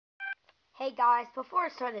Hey guys, before I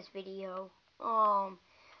start this video,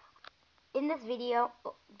 in this video,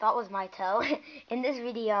 that was my toe. In this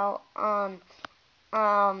video,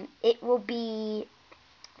 it will be,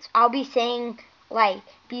 I'll be saying like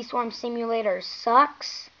Bee Swarm Simulator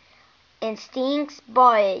sucks and stinks,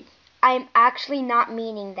 but I'm actually not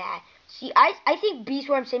meaning that. See, I think Bee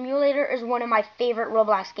Swarm Simulator is one of my favorite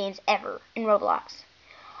Roblox games ever in Roblox.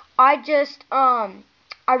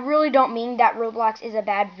 I really don't mean that Roblox is a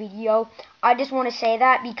bad video. I just want to say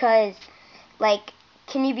that because, like,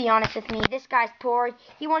 can you be honest with me? This guy's poor.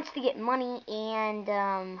 He wants to get money and,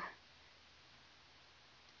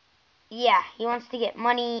 yeah, he wants to get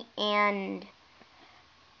money and,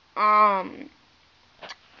 yeah,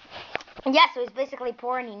 so he's basically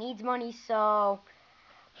poor and he needs money, so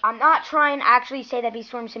I'm not trying to actually say that Bee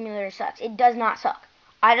Swarm Simulator sucks. It does not suck.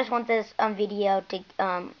 I just want this video to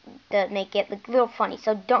make it look a little funny.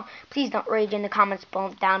 So please don't rage in the comments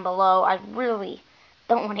down below. I really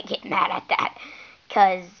don't want to get mad at that,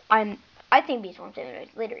 cause I think Bee Swarm Simulator is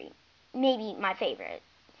literally maybe my favorite.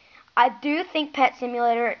 I do think Pet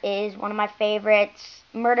Simulator is one of my favorites.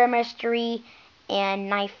 Murder Mystery and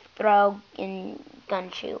Knife Throw and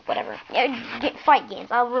Gun Shoot, whatever. Fight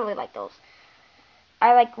games. I really like those.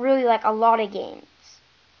 I really like a lot of games.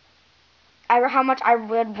 How much I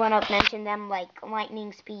would want to mention them, like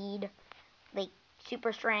Lightning Speed, like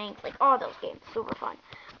Super Strength, like all those games, super fun.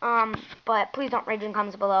 But please don't rage in the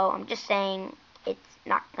comments below. I'm just saying it's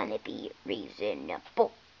not gonna be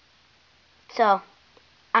reasonable. So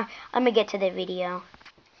I'm gonna get to the video.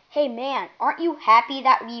 Hey man, aren't you happy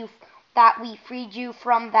that we freed you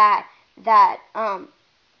from that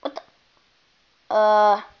what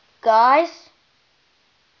the guys?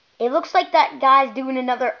 It looks like that guy's doing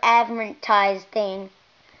another advertise thing.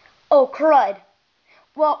 Oh, crud.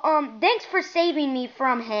 Well, thanks for saving me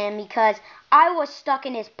from him because I was stuck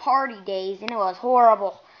in his party days and it was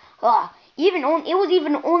horrible. It was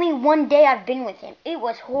even only one day I've been with him. It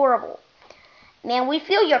was horrible. Man, we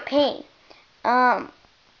feel your pain. Let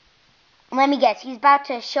me guess. He's about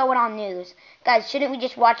to show it on news. Guys, shouldn't we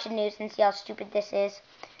just watch the news and see how stupid this is?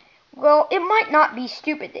 Well, it might not be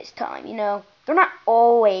stupid this time, you know. They're not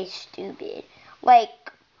always stupid. Like,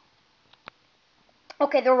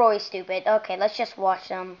 okay, they're always stupid. Okay, let's just watch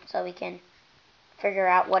them so we can figure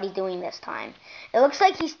out what he's doing this time. It looks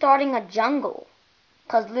like he's starting a jungle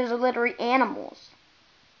because there's literally animals.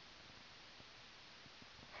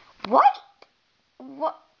 What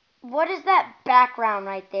is that background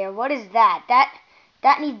right there? What is that?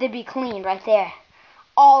 That needs to be cleaned right there.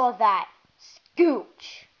 All of that.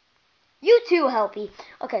 Scooch. You too, Helpy.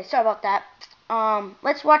 Okay, sorry about that.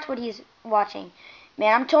 Let's watch what he's watching.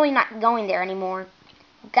 Man, I'm totally not going there anymore.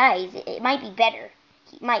 Guys, it might be better.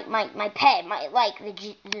 My pet might like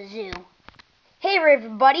the zoo. Hey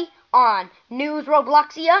everybody, on News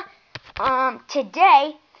Robloxia.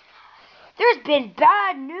 Today, there's been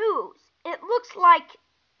bad news. It looks like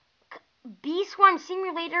Bee Swarm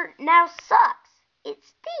Simulator now sucks. It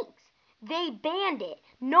stinks. They banned it.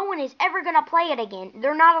 No one is ever going to play it again.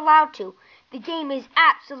 They're not allowed to. The game is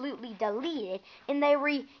absolutely deleted, and they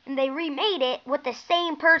remade it with the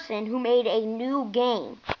same person who made a new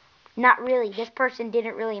game. Not really. This person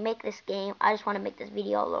didn't really make this game. I just want to make this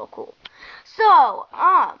video a little cool. So,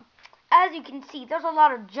 as you can see, there's a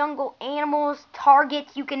lot of jungle animals,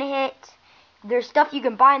 targets you can hit. There's stuff you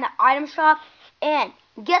can buy in the item shop. And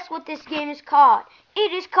guess what this game is called?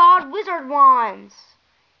 It is called Wizard Wands.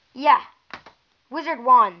 Yeah, Wizard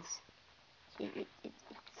Wands.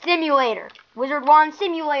 Simulator. Wizard Wand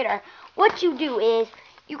Simulator. What you do is,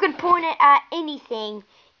 you can point it at anything,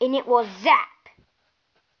 and it will zap.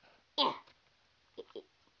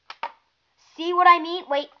 See what I mean?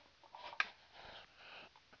 Wait.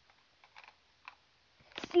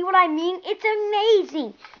 See what I mean? It's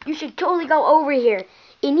amazing. You should totally go over here.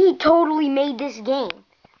 And he totally made this game.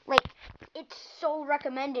 Like, it's so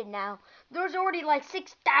recommended now. There's already like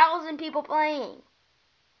 6,000 people playing.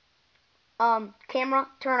 Camera,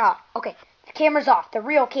 turn off. Okay, the camera's off. The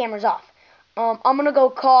real camera's off. I'm gonna go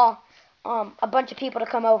call a bunch of people to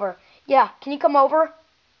come over. Yeah, can you come over?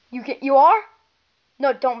 You are?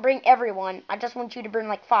 No, don't bring everyone. I just want you to bring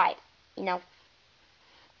like 5. You know.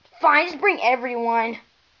 Fine, just bring everyone.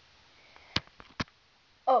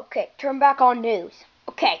 Okay, turn back on news.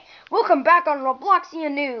 Okay, welcome back on Robloxia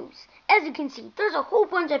News. As you can see, there's a whole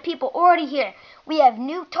bunch of people already here. We have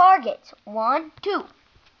new targets. 1, 2.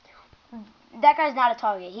 That guy's not a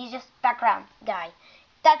target. He's just background guy.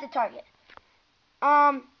 That's a target.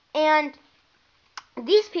 And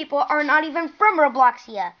these people are not even from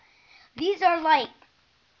Robloxia. These are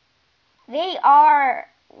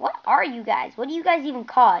what are you guys? What do you guys even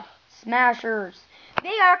called? Smashers.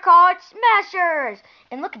 They are called Smashers.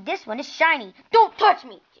 And look at this one. It's shiny. Don't touch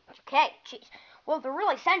me. Okay, jeez. Well, they're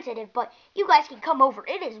really sensitive, but you guys can come over.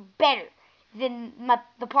 It is better than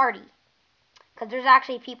the party. Because there's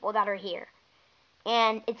actually people that are here.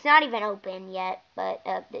 And it's not even open yet, but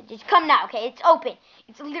just come now, okay? It's open.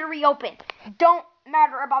 It's literally open. Don't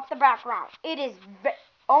matter about the background. It is,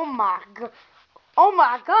 oh my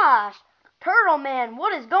gosh. Turtle Man,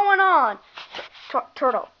 what is going on?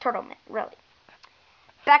 Turtle Man, really.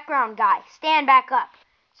 Background guy, stand back up.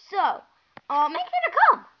 So, make it to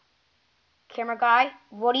come. Camera guy,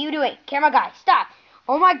 what are you doing? Camera guy, stop.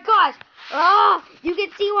 Oh my gosh. Oh, you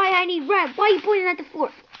can see why I need red. Why are you pointing at the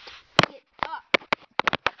floor? Get up.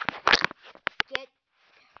 Get.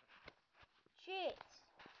 Shit.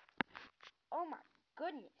 Oh my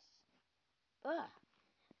goodness. Ugh.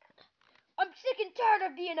 I'm sick and tired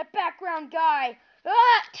of being a background guy.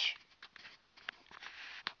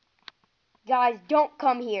 Guys, don't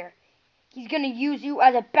come here. He's gonna use you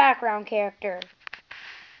as a background character.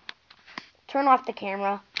 Turn off the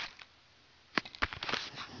camera.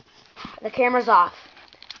 The camera's off.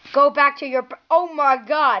 Go back to your... Oh my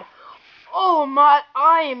god. Oh my...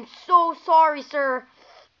 I am so sorry, sir.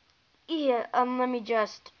 Yeah, let me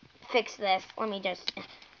just fix this. Let me just...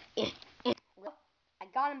 I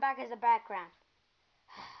got him back as a background.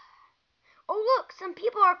 Oh, look. Some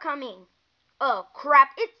people are coming. Oh,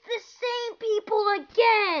 crap. It's the same people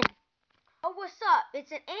again. Oh, what's up?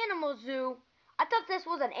 It's an animal zoo. I thought this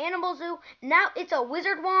was an animal zoo. Now it's a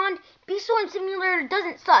wizard wand. Beastorm Simulator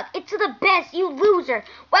doesn't suck. It's the best, you loser.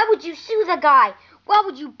 Why would you sue the guy? Why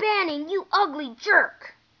would you ban him, you ugly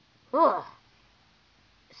jerk? Ugh.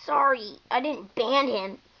 Sorry, I didn't ban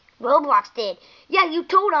him. Roblox did. Yeah, you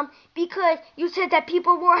told him because you said that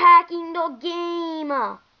people were hacking the game.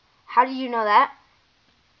 How did you know that?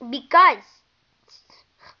 Because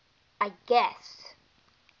I guessed.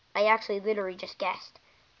 I actually literally just guessed.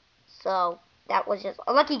 So... that was just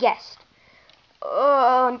a lucky guess.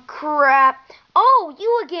 Oh, crap. Oh,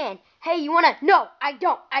 you again. Hey, you wanna... No, I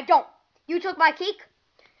don't. You took my cake?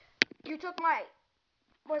 You took my...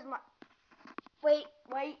 Where's my... Wait.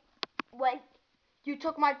 You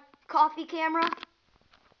took my coffee camera?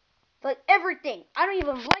 Like, everything. I don't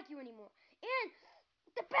even like you anymore. And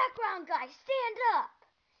the background guy, stand up.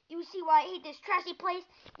 You see why I hate this trashy place?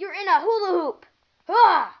 You're in a hula hoop.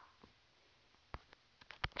 Ah!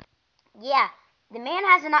 Yeah. The man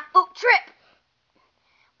has an... Oh, trip!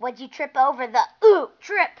 What'd you trip over?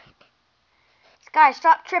 Trip! Guys,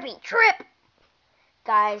 stop tripping. Trip!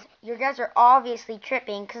 Guys, you guys are obviously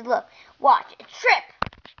tripping, because look, watch. Trip!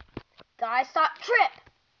 Guys, stop. Trip!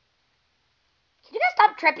 Can you guys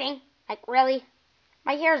stop tripping? Like, really?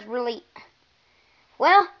 My hair is really...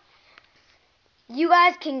 Well, you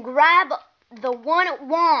guys can grab the one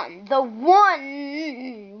wand. The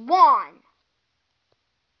one wand.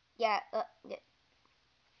 Yeah,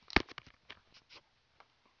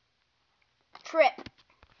 Trip.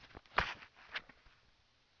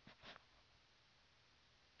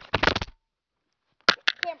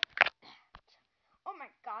 Oh my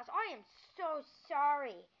gosh, I am so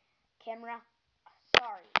sorry. Camera,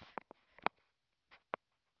 sorry.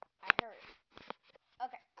 I heard.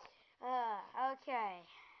 Okay. Okay.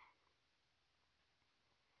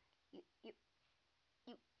 You.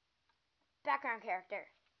 Background character.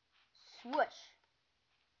 Swoosh.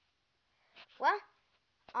 Well,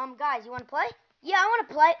 guys, you want to play? Yeah, I want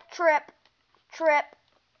to play. Trip.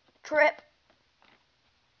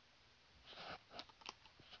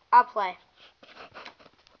 I'll play.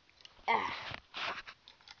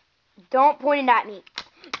 Don't point it at me.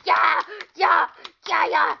 Yeah.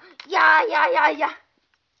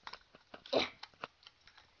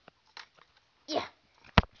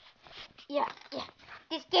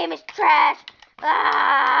 This game is trash.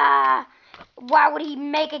 Why would he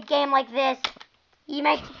make a game like this? He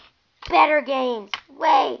makes better games.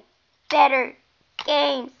 Way better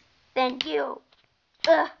games than you.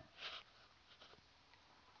 Look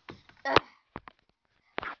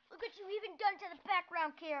what you even done to the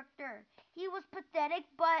background character. He was pathetic,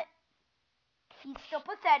 but he's still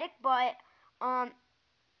pathetic, but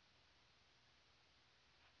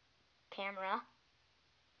camera,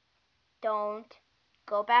 don't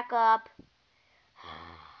go back up.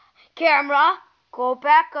 Camera, go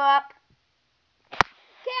back up.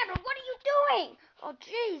 Camera, what are you doing? Oh,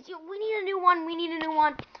 jeez, we need a new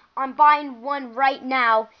one. I'm buying one right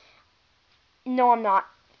now. No, I'm not.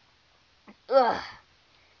 Ugh.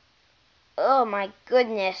 Oh, my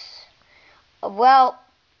goodness. Well,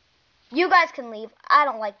 you guys can leave. I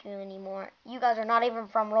don't like you anymore. You guys are not even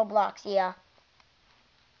from Roblox, yeah.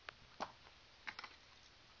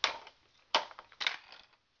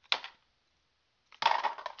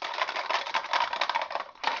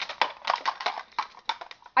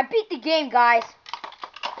 I beat the game, guys.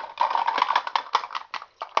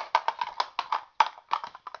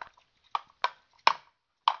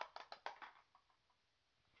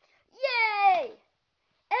 Yay!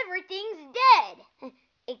 Everything's dead.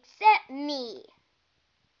 Except me.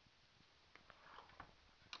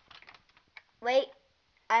 Wait,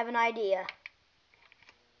 I have an idea.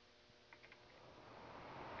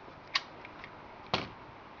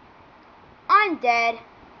 I'm dead.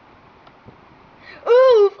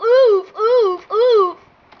 Oof, oof, oof, oof.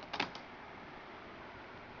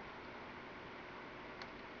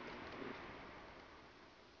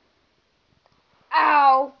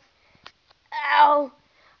 Ow. Ow.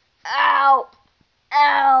 Ow.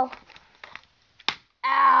 Ow.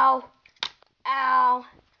 Ow. Ow.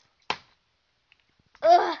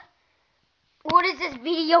 Ugh. What is this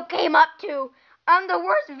video came up to? I'm the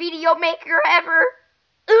worst video maker ever.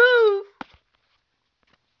 Oof.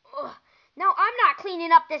 Ugh. Now I'm not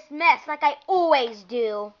cleaning up this mess like I always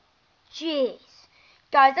do. Jeez.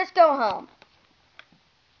 Guys, let's go home.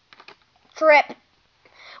 Trip.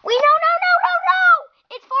 Wait, no.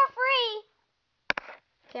 It's for free.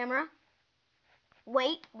 Camera.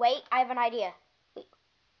 Wait, I have an idea. Wait.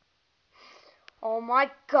 Oh my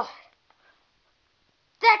god.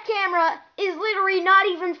 That camera is literally not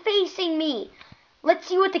even facing me. Let's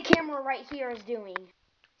see what the camera right here is doing.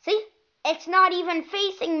 See? It's not even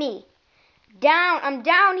facing me. I'm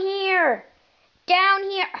down here. Down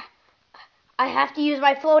here. I have to use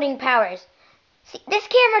my floating powers. See, this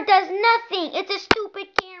camera does nothing. It's a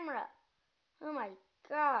stupid camera. Oh my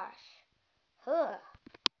gosh. Ugh.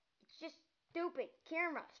 It's just stupid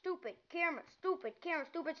camera. Stupid camera. Stupid camera.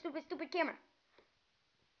 Stupid camera.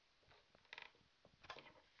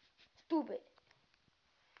 Stupid.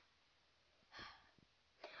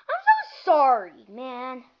 I'm so sorry,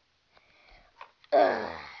 man. Ugh.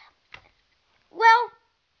 Well,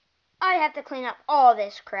 I have to clean up all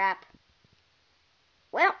this crap.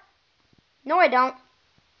 Well, no I don't.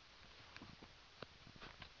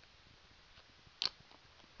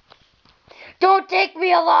 Don't take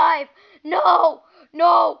me alive! No!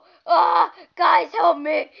 Guys, help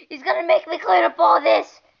me! He's gonna make me clean up all this.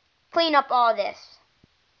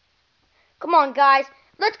 Come on, guys.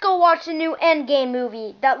 Let's go watch the new Endgame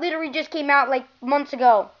movie that literally just came out like months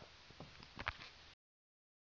ago.